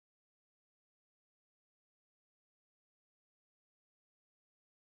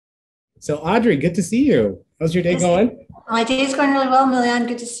So, Audrey, good to see you. How's your day Yes, going? my day is going really well, Milyon.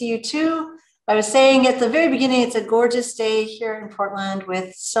 Good to see you too. I was saying at the very beginning, it's a gorgeous day here in Portland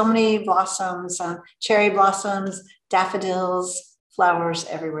with so many blossoms, cherry blossoms, daffodils, flowers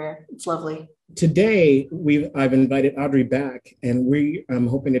everywhere. It's lovely. Today, I've invited Audrey back, and I'm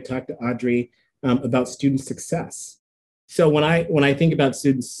hoping to talk to Audrey about student success. So, when I think about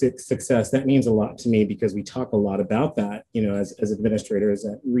success, that means a lot to me because we talk a lot about that, as administrators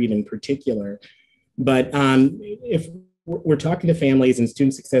at Reed in particular. But if we're talking to families and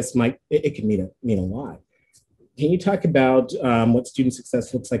student success, it can mean a lot. Can you talk about what student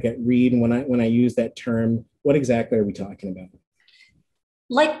success looks like at Reed? And when I use that term, what exactly are we talking about?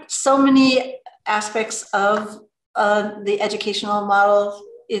 Like so many aspects of the educational model,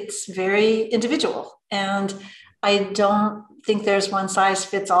 it's very individual. And I don't think there's one size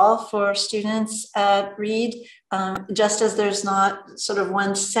fits all for students at Reed, just as there's not sort of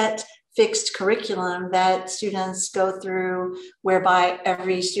one set fixed curriculum that students go through whereby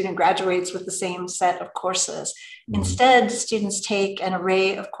every student graduates with the same set of courses. Mhm. Instead, students take an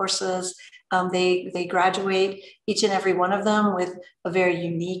array of courses. They graduate each and every one of them with a very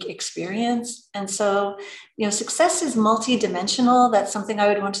unique experience. And so, success is multidimensional. That's something I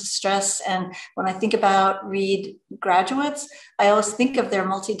would want to stress. And when I think about Reed graduates, I always think of their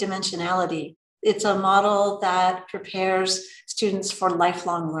multidimensionality. It's a model that prepares students for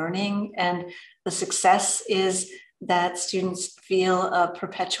lifelong learning. And the success is that students feel a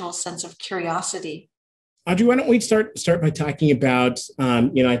perpetual sense of curiosity. Audrey, why don't we start by talking about,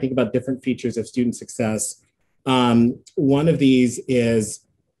 I think about different features of student success. One of these is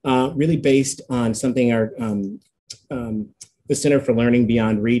really based on something the Center for Learning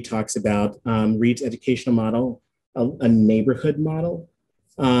Beyond Reed talks about, Reed's educational model, a neighborhood model,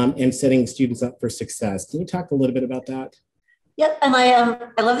 and setting students up for success. Can you talk a little bit about that? Yep, and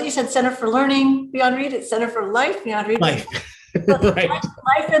I love that you said Center for Learning Beyond Reed. It's Center for Life Beyond Reed. Life. Right.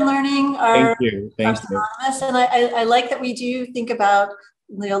 Life and learning Thank are you. Thank you. synonymous, and I like that we do think about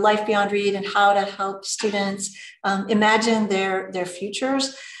life beyond Reed and how to help students imagine their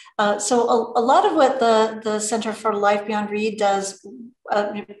futures. So a lot of what the Center for Life Beyond Reed does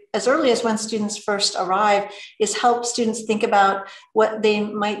as early as when students first arrive is help students think about what they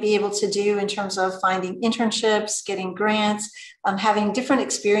might be able to do in terms of finding internships, getting grants, having different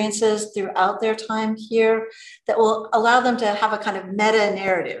experiences throughout their time here that will allow them to have a kind of meta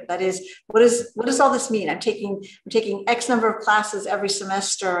narrative. That is, what does all this mean? I'm taking X number of classes every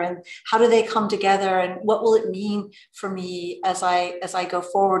semester, and how do they come together, and what will it mean for me as I go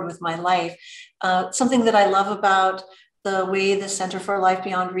forward with my life? Something that I love about the way the Center for Life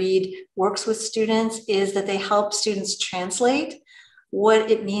Beyond Reed works with students is that they help students translate what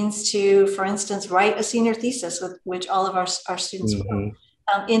it means to, for instance, write a senior thesis, with which all of our students will, Mhm.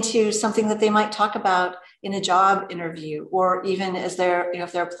 into something that they might talk about in a job interview, or even as they're,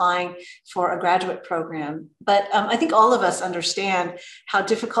 if they're applying for a graduate program. But I think all of us understand how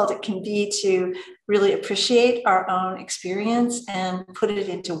difficult it can be to really appreciate our own experience and put it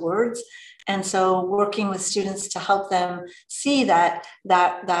into words. And so working with students to help them see that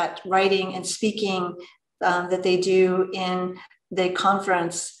writing and speaking that they do in the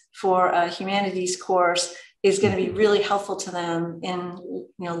conference for a humanities course is going to be really helpful to them in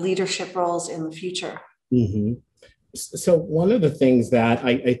leadership roles in the future. Mhm. So one of the things that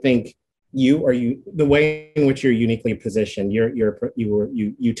I think the way in which you're uniquely positioned,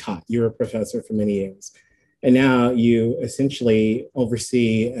 you taught, you're a professor for many years, and now you essentially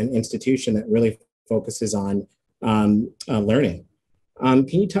oversee an institution that really focuses on learning. Can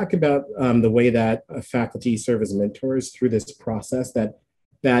you talk about the way that faculty serve as mentors through this process?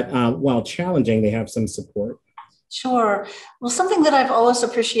 That while challenging, they have some support. Sure. Well, something that I've always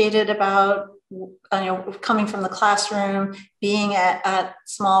appreciated about coming from the classroom, being at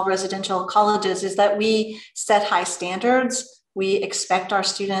small residential colleges, is that we set high standards. We expect our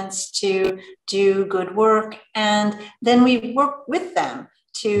students to do good work, and then we work with them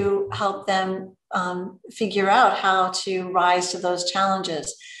to help them figure out how to rise to those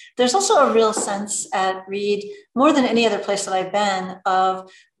challenges. There's also a real sense at Reed, more than any other place that I've been,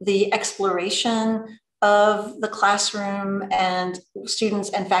 of the exploration of the classroom and students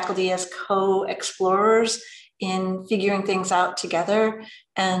and faculty as co-explorers in figuring things out together.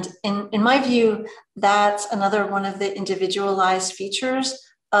 And in my view, that's another one of the individualized features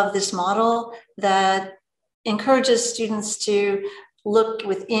of this model that encourages students to look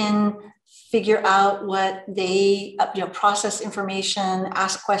within, figure out what they, process information,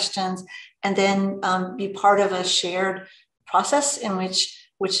 ask questions, and then be part of a shared process in which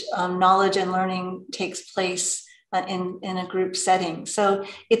knowledge and learning takes place in a group setting. So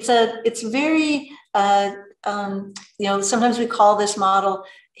it's very, sometimes we call this model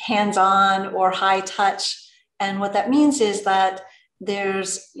hands-on or high touch. And what that means is that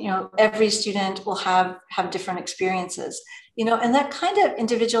there's, every student will have different experiences, and that kind of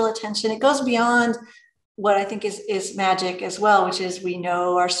individual attention, it goes beyond what I think is magic as well, which is we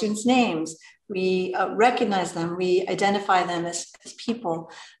know our students' names, we recognize them, we identify them as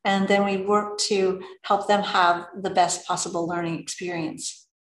people, and then we work to help them have the best possible learning experience.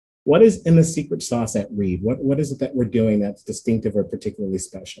 What is in the secret sauce at Reed? What is it that we're doing that's distinctive or particularly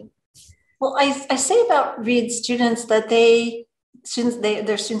special? Well, I say about Reed students that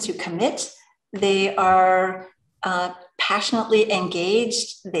they're students who commit. They are passionately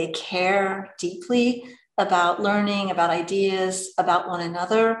engaged. They care deeply about learning, about ideas, about one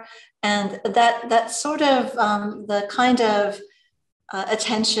another. And that sort of the kind of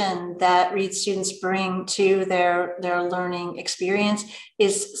attention that Reed students bring to their learning experience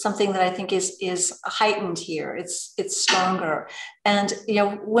is something that I think is heightened here. It's stronger. And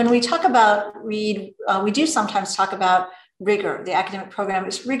when we talk about Reed, we do sometimes talk about rigor. The academic program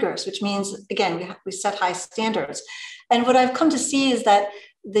is rigorous, which means, again, we set high standards. And what I've come to see is that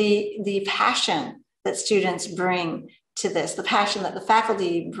the passion that students bring to this, the passion that the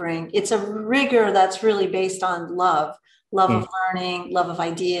faculty bring, it's a rigor that's really based on love of learning, love of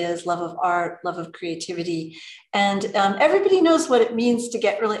ideas, love of art, love of creativity. And everybody knows what it means to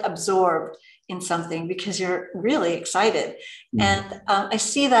get really absorbed in something because you're really excited. And I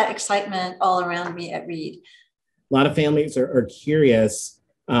see that excitement all around me at Reed. A lot of families are curious.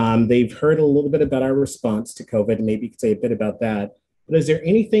 They've heard a little bit about our response to COVID, and maybe you could say a bit about that. But is there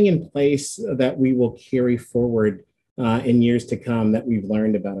anything in place that we will carry forward in years to come that we've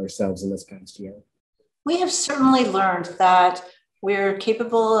learned about ourselves in this past year? We have certainly learned that we're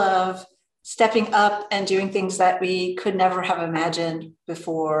capable of stepping up and doing things that we could never have imagined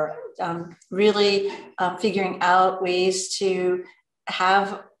before, really figuring out ways to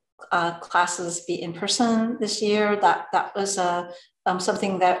have classes be in person this year. That was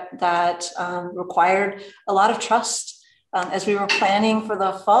something that required a lot of trust. As we were planning for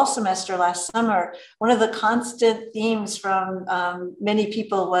the fall semester last summer, one of the constant themes from many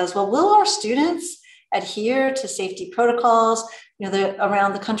people was, well, will our students adhere to safety protocols?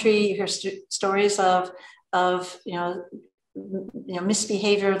 Around the country, you hear stories of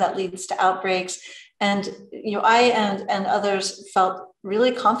misbehavior that leads to outbreaks. And I and others felt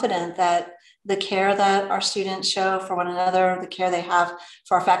really confident that the care that our students show for one another, the care they have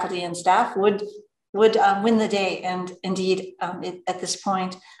for our faculty and staff would win the day. And indeed, at this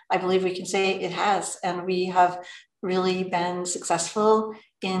point, I believe we can say it has. And we have really been successful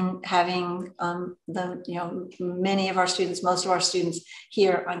in having many of our students, most of our students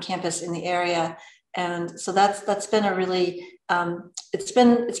here on campus in the area. And so that's been a really, it's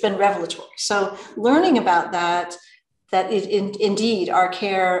been revelatory. So learning about that indeed our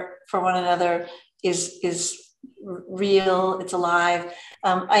care for one another is real, it's alive.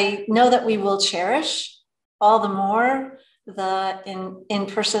 I know that we will cherish all the more the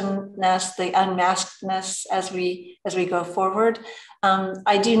in-personness, the unmaskedness as we go forward.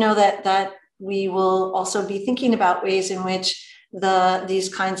 I do know that we will also be thinking about ways in which these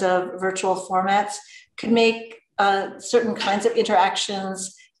kinds of virtual formats could make certain kinds of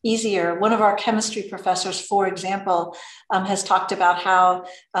interactions easier. One of our chemistry professors, for example, has talked about how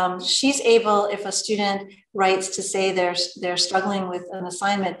she's able, if a student writes to say they're struggling with an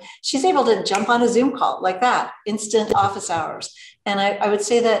assignment, she's able to jump on a Zoom call like that, instant office hours. And I would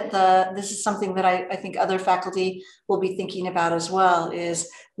say that this is something that I think other faculty will be thinking about as well, is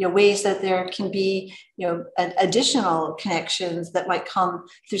ways that there can be additional connections that might come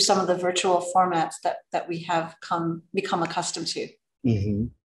through some of the virtual formats that we have become accustomed to. Mm-hmm.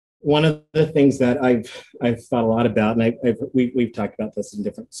 One of the things that I've thought a lot about, and we've talked about this in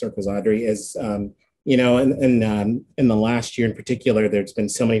different circles, Audrey, is in the last year in particular, there's been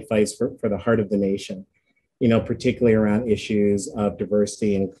so many fights for the heart of the nation, particularly around issues of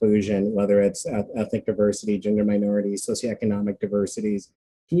diversity and inclusion, whether it's ethnic diversity, gender minorities, socioeconomic diversities.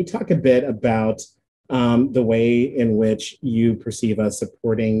 Can you talk a bit about the way in which you perceive us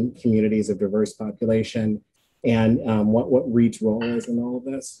supporting communities of diverse population and what Reed's role is in all of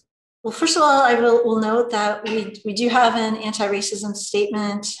this? Well, first of all, I will note that we do have an anti-racism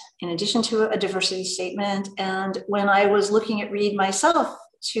statement in addition to a diversity statement. And when I was looking at Reed myself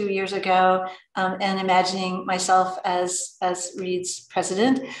 2 years ago and imagining myself as Reed's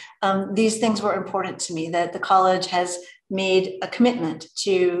president, these things were important to me, that the college has made a commitment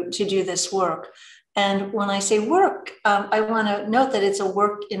to do this work. And when I say work, I want to note that it's a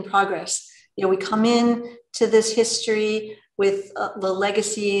work in progress. we come in to this history with the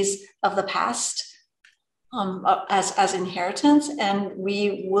legacies of the past as inheritance, and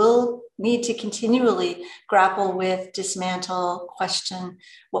we will need to continually grapple with, dismantle, question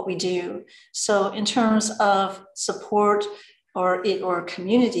what we do. So in terms of support or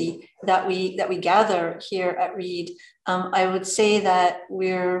community that we gather here at Reed, I would say that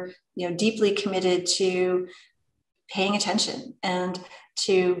we're deeply committed to paying attention and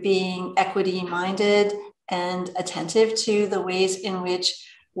to being equity minded and attentive to the ways in which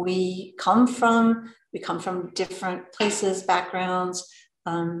we come from different places, backgrounds,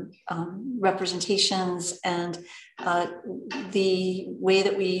 representations, and the way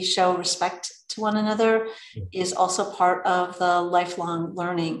that we show respect to one another is also part of the lifelong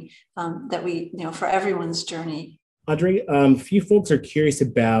learning that we, for everyone's journey. Audrey, a few folks are curious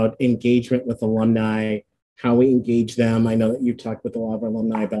about engagement with alumni, how we engage them. I know that you've talked with a lot of our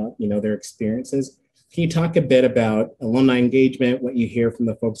alumni about, their experiences. Can you talk a bit about alumni engagement, what you hear from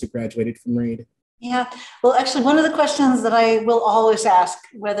the folks who graduated from Reed? Yeah, well, actually, one of the questions that I will always ask,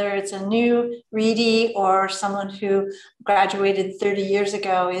 whether it's a new Reedie or someone who graduated 30 years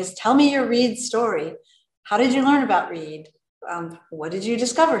ago, is tell me your Reed story. How did you learn about Reed? What did you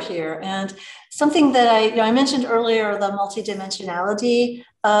discover here? And something that I mentioned earlier, the multidimensionality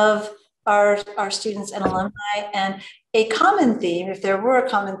of our students and alumni, and a common theme, if there were a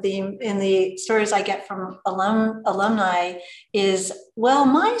common theme in the stories I get from alumni, is, well,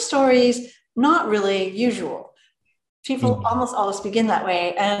 my story's not really usual. People almost always begin that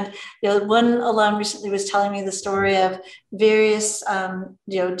way. And one alum recently was telling me the story of various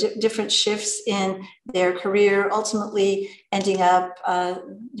different shifts in their career, ultimately ending up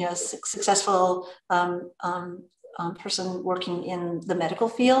successful person working in the medical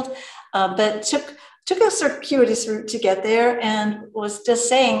field, but took a circuitous route to get there, and was just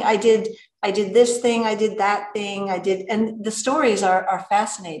saying, I did this thing, I did that thing, and the stories are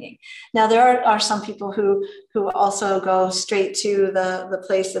fascinating. Now, there are some people who also go straight to the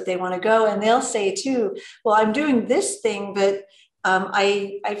place that they want to go, and they'll say too, well, I'm doing this thing, but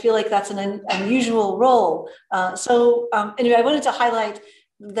I feel like that's an unusual role. Anyway, I wanted to highlight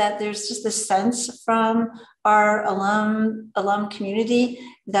that there's just this sense from our alum community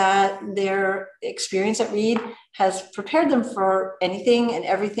that their experience at Reed has prepared them for anything and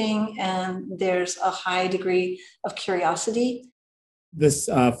everything, and there's a high degree of curiosity. This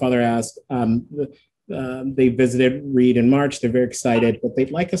father asked, they visited Reed in March, they're very excited, but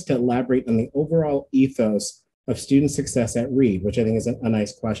they'd like us to elaborate on the overall ethos of student success at Reed, which I think is a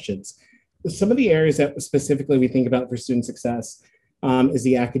nice question. Some of the areas that specifically we think about for student success is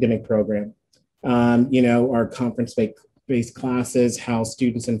the academic program. Our conference-based classes, how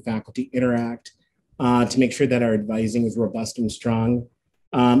students and faculty interact to make sure that our advising is robust and strong.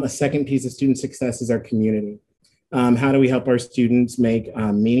 A second piece of student success is our community. How do we help our students make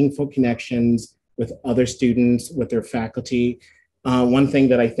meaningful connections with other students, with their faculty? One thing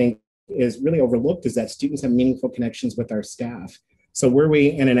that I think is really overlooked is that students have meaningful connections with our staff. So were we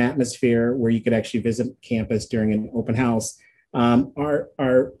in an atmosphere where you could actually visit campus during an open house,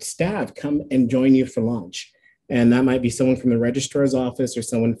 our staff come and join you for lunch. And that might be someone from the registrar's office or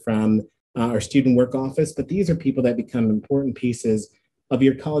someone from our student work office, but these are people that become important pieces of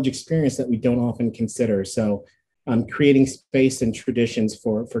your college experience that we don't often consider. So creating space and traditions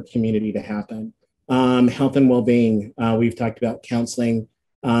for community to happen. Health and well-being, we've talked about counseling,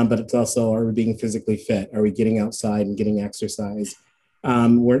 but it's also, are we being physically fit? Are we getting outside and getting exercise? We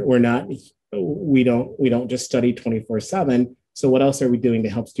don't just study 24/7. So what else are we doing to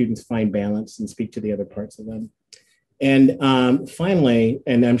help students find balance and speak to the other parts of them? And finally,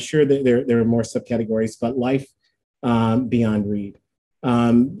 and I'm sure that there are more subcategories, but life beyond Reed.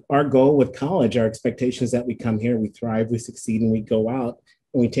 Our goal with college, our expectation is that we come here, we thrive, we succeed, and we go out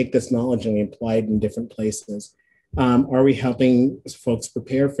and we take this knowledge and we apply it in different places. Are we helping folks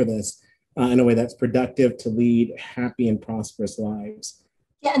prepare for this in a way that's productive to lead happy and prosperous lives?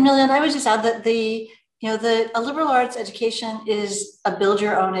 Yeah, and Milyon, I would just add that a liberal arts education is a build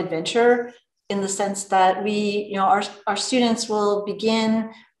your own adventure, in the sense that our students will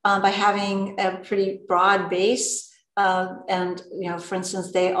begin by having a pretty broad base. And for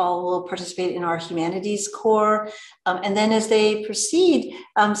instance, they all will participate in our humanities core. And then as they proceed,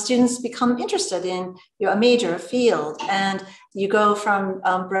 students become interested in a major, a field, and you go from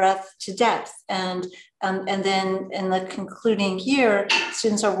breadth to depth. And then in the concluding year,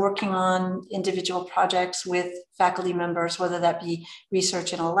 students are working on individual projects with faculty members, whether that be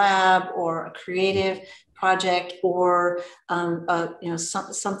research in a lab or a creative project, or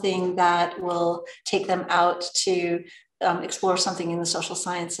something that will take them out to explore something in the social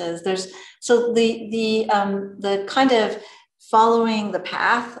sciences. The kind of following the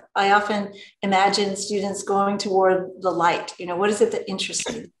path. I often imagine students going toward the light. What is it that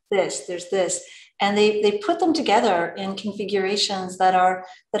interests me? There's this. And they put them together in configurations that are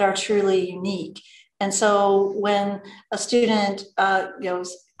truly unique. And so when a student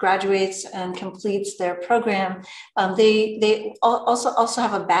graduates and completes their program, they also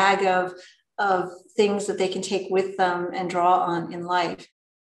have a bag of things that they can take with them and draw on in life.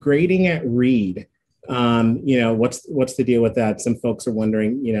 Grading at Reed, what's the deal with that? Some folks are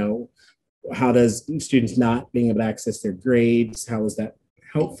wondering, how does students not being able to access their grades, how is that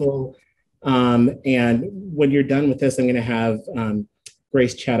helpful? And when you're done with this, I'm going to have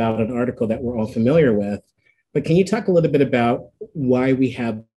Grace chat out an article that we're all familiar with. But can you talk a little bit about why we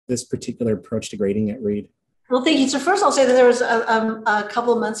have this particular approach to grading at Reed? Well, thank you. So first I'll say that there was a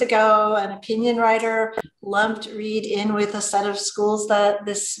couple of months ago, an opinion writer lumped Reed in with a set of schools that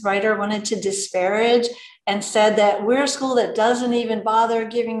this writer wanted to disparage and said that we're a school that doesn't even bother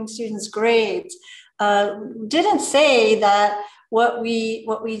giving students grades. Didn't say that what we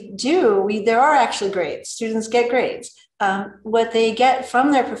do, there are actually grades. Students get grades. What they get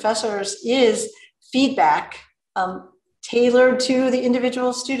from their professors is feedback tailored to the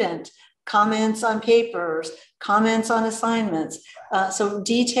individual student, comments on papers, comments on assignments, so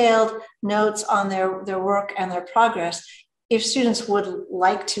detailed notes on their work and their progress. If students would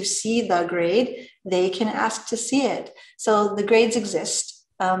like to see the grade, they can ask to see it. So the grades exist,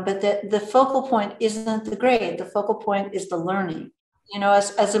 but the focal point isn't the grade. The focal point is the learning.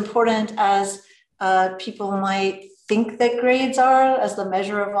 As important as people might think that grades are as the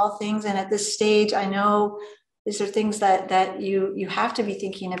measure of all things. And at this stage, I know these are things that you have to be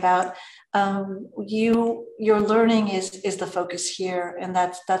thinking about. Your learning is the focus here, and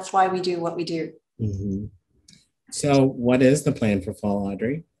that's why we do what we do. Mm-hmm. So, what is the plan for fall,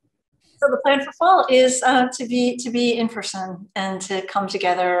 Audrey? So the plan for fall is to be in person and to come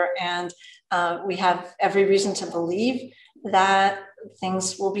together, and we have every reason to believe that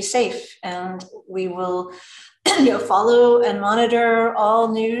things will be safe, and we will follow and monitor all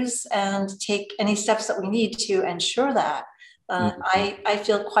news and take any steps that we need to ensure that. I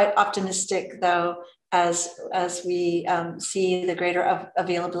feel quite optimistic, though, as we see the greater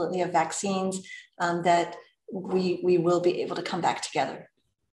availability of vaccines, that we will be able to come back together.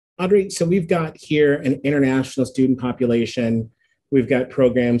 Audrey, so we've got here an international student population. We've got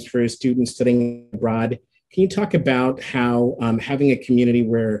programs for students studying abroad. Can you talk about how having a community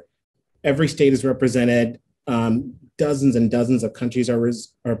where every state is represented, dozens and dozens of countries are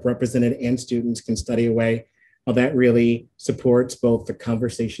represented, and students can study away, how that really supports both the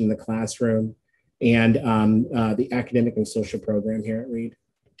conversation in the classroom and the academic and social program here at Reed?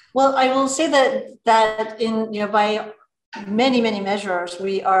 Well, I will say that in by many measures,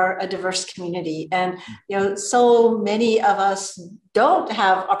 we are a diverse community, and so many of us don't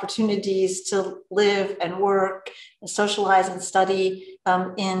have opportunities to live and work and socialize and study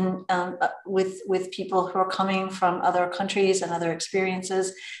with people who are coming from other countries and other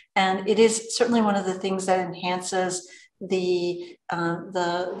experiences. And it is certainly one of the things that enhances the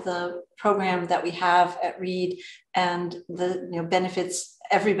program that we have at Reed, and the benefits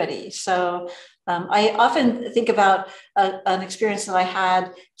everybody. So I often think about an experience that I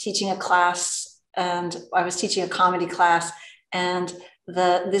had teaching a class, and I was teaching a comedy class, and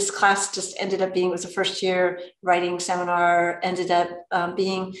this class just ended up being, it was a first year writing seminar, ended up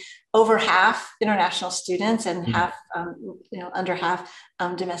being over half international students and half, under half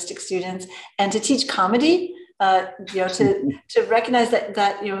domestic students. And to teach comedy, to recognize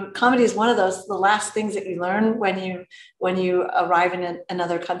that comedy is one of the last things that you learn when you arrive in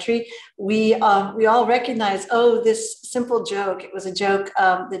another country. We all recognize, this simple joke. It was a joke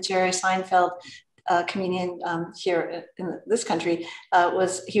that Jerry Seinfeld, comedian here in this country, it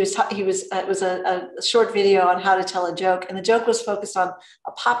was a short video on how to tell a joke, and the joke was focused on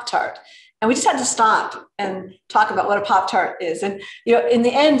a Pop-Tart. And we just had to stop and talk about what a Pop-Tart is. And, in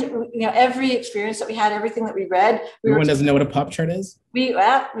the end, every experience that we had, everything that we read. Everyone doesn't know what a Pop-Tart is? We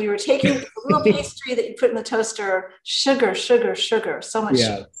were taking a little pastry that you put in the toaster, sugar, so much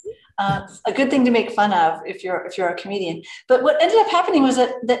sugar. A good thing to make fun of if you're a comedian. But what ended up happening was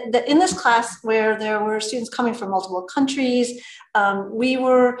that in this class, where there were students coming from multiple countries,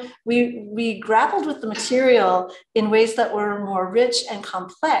 we grappled with the material in ways that were more rich and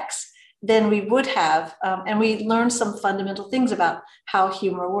complex than we would have. And we learned some fundamental things about how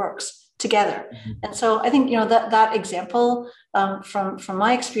humor works together. Mm-hmm. And so I think, that example from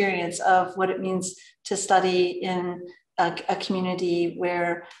my experience of what it means to study in a community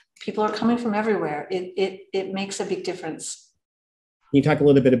where people are coming from everywhere. It makes a big difference. Can you talk a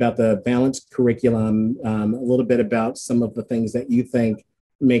little bit about the balanced curriculum, a little bit about some of the things that you think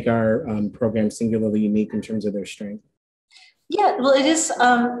make our program singularly unique in terms of their strength? Yeah, well, it is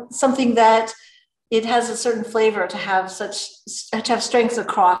something that it has a certain flavor to have strengths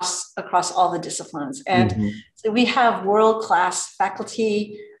across all the disciplines. And so we have world-class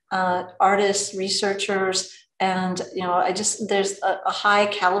faculty, artists, researchers, and there's a high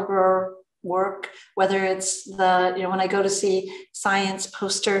caliber work, whether it's when I go to see science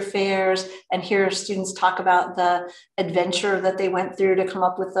poster fairs and hear students talk about the adventure that they went through to come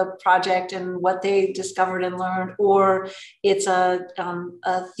up with the project and what they discovered and learned, or it's a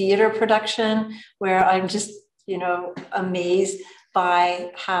theater production where I'm just, amazed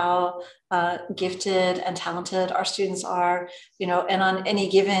by how gifted and talented our students are, and on any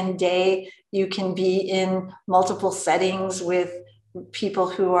given day, you can be in multiple settings with people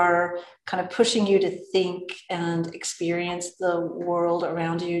who are kind of pushing you to think and experience the world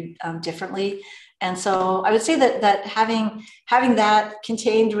around you differently. And so I would say that having that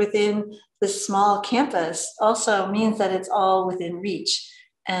contained within this small campus also means that it's all within reach.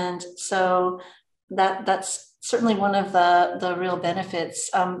 And so that's certainly one of the real benefits.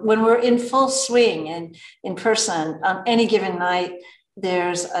 When we're in full swing and in person on any given night,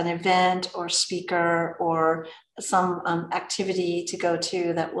 there's an event or speaker or some activity to go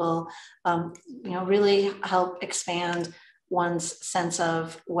to that will, really help expand one's sense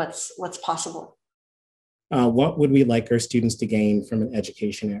of what's possible. What would we like our students to gain from an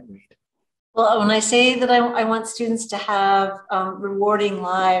education at Reed? Well, when I say that I want students to have rewarding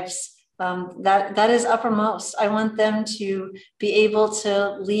lives, that is uppermost. I want them to be able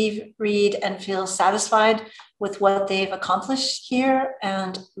to leave Reed and feel satisfied with what they've accomplished here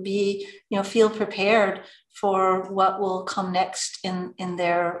and feel prepared for what will come next in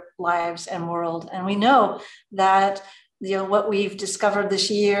their lives and world. And we know that what we've discovered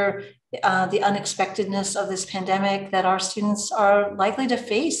this year, the unexpectedness of this pandemic, that our students are likely to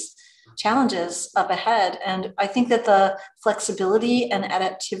face challenges up ahead. And I think that the flexibility and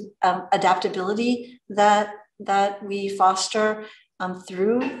adaptability that we foster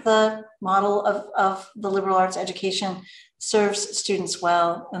through the model of the liberal arts education serves students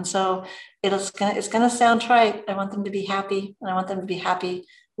well. And so it's going to sound trite. I want them to be happy, and I want them to be happy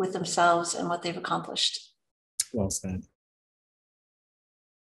with themselves and what they've accomplished. Well said.